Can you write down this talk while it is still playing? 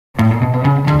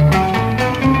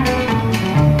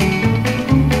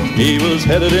He was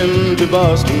headed into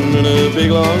Boston in a big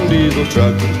long diesel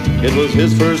truck. It was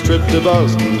his first trip to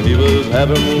Boston, he was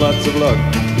having lots of luck.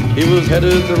 He was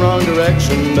headed the wrong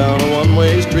direction down a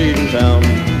one-way street in town,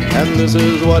 and this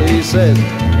is what he said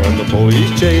when the police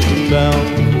chased him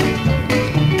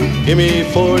down. Give me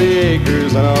 40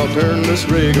 acres and I'll turn this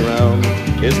rig around.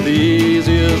 It's the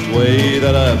easiest way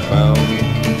that I've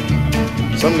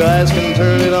found. Some guys can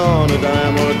turn it on a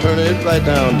dime or turn it right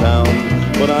downtown,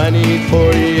 but I need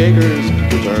 40 acres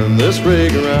to turn this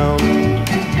rig around.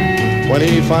 When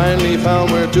he finally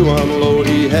found where to unload,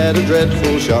 he had a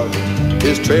dreadful shock.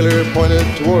 His trailer pointed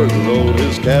toward the road,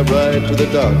 his cab right to the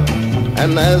dock.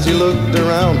 And as he looked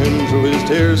around him through his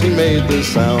tears, he made this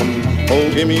sound.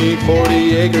 Oh, give me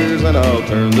 40 acres and I'll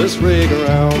turn this rig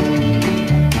around.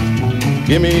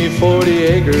 Give me 40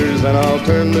 acres and I'll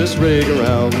turn this rig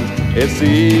around. It's the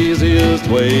easiest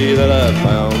way that I've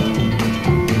found.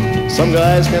 Some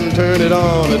guys can turn it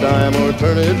on a dime or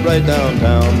turn it right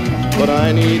downtown, but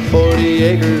I need 40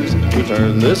 acres to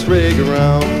turn this rig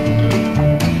around.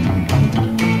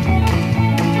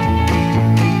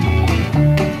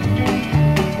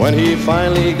 When he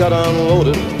finally got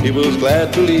unloaded, he was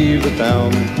glad to leave the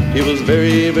town. He was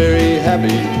very, very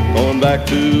happy going back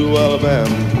to Alabama.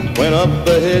 When up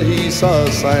ahead he saw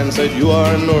a sign said, "You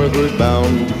are northward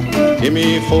bound." Give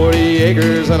me 40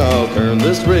 acres and I'll turn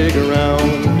this rig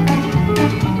around.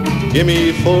 Give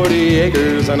me 40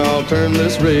 acres and I'll turn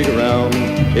this rig around.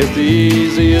 It's the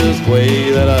easiest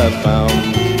way that I've found.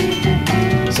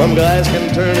 Some guys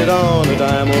can turn it on a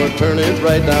dime or turn it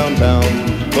right downtown,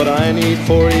 but I need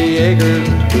 40 acres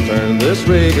to turn this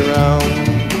rig around.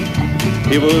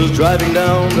 He was driving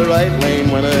down the right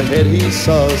lane when ahead he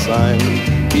saw a sign.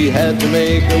 He had to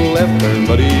make a left turn,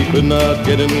 but he could not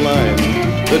get in line.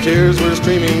 The tears were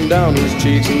streaming down his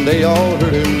cheeks and they all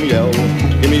heard him yell,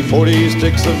 "Give me 40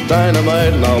 sticks of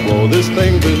dynamite and I'll blow this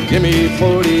thing to." Give me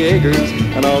 40 acres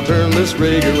and I'll turn this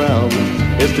rig around.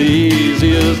 It's the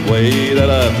easiest way that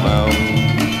I've found.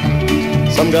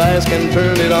 Some guys can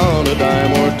turn it on a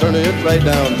dime or turn it right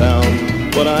downtown,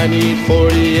 but I need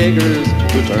 40 acres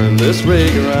to turn this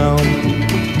rig around.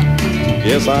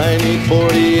 Yes, I need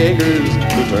 40 acres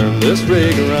to turn this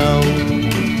rig around.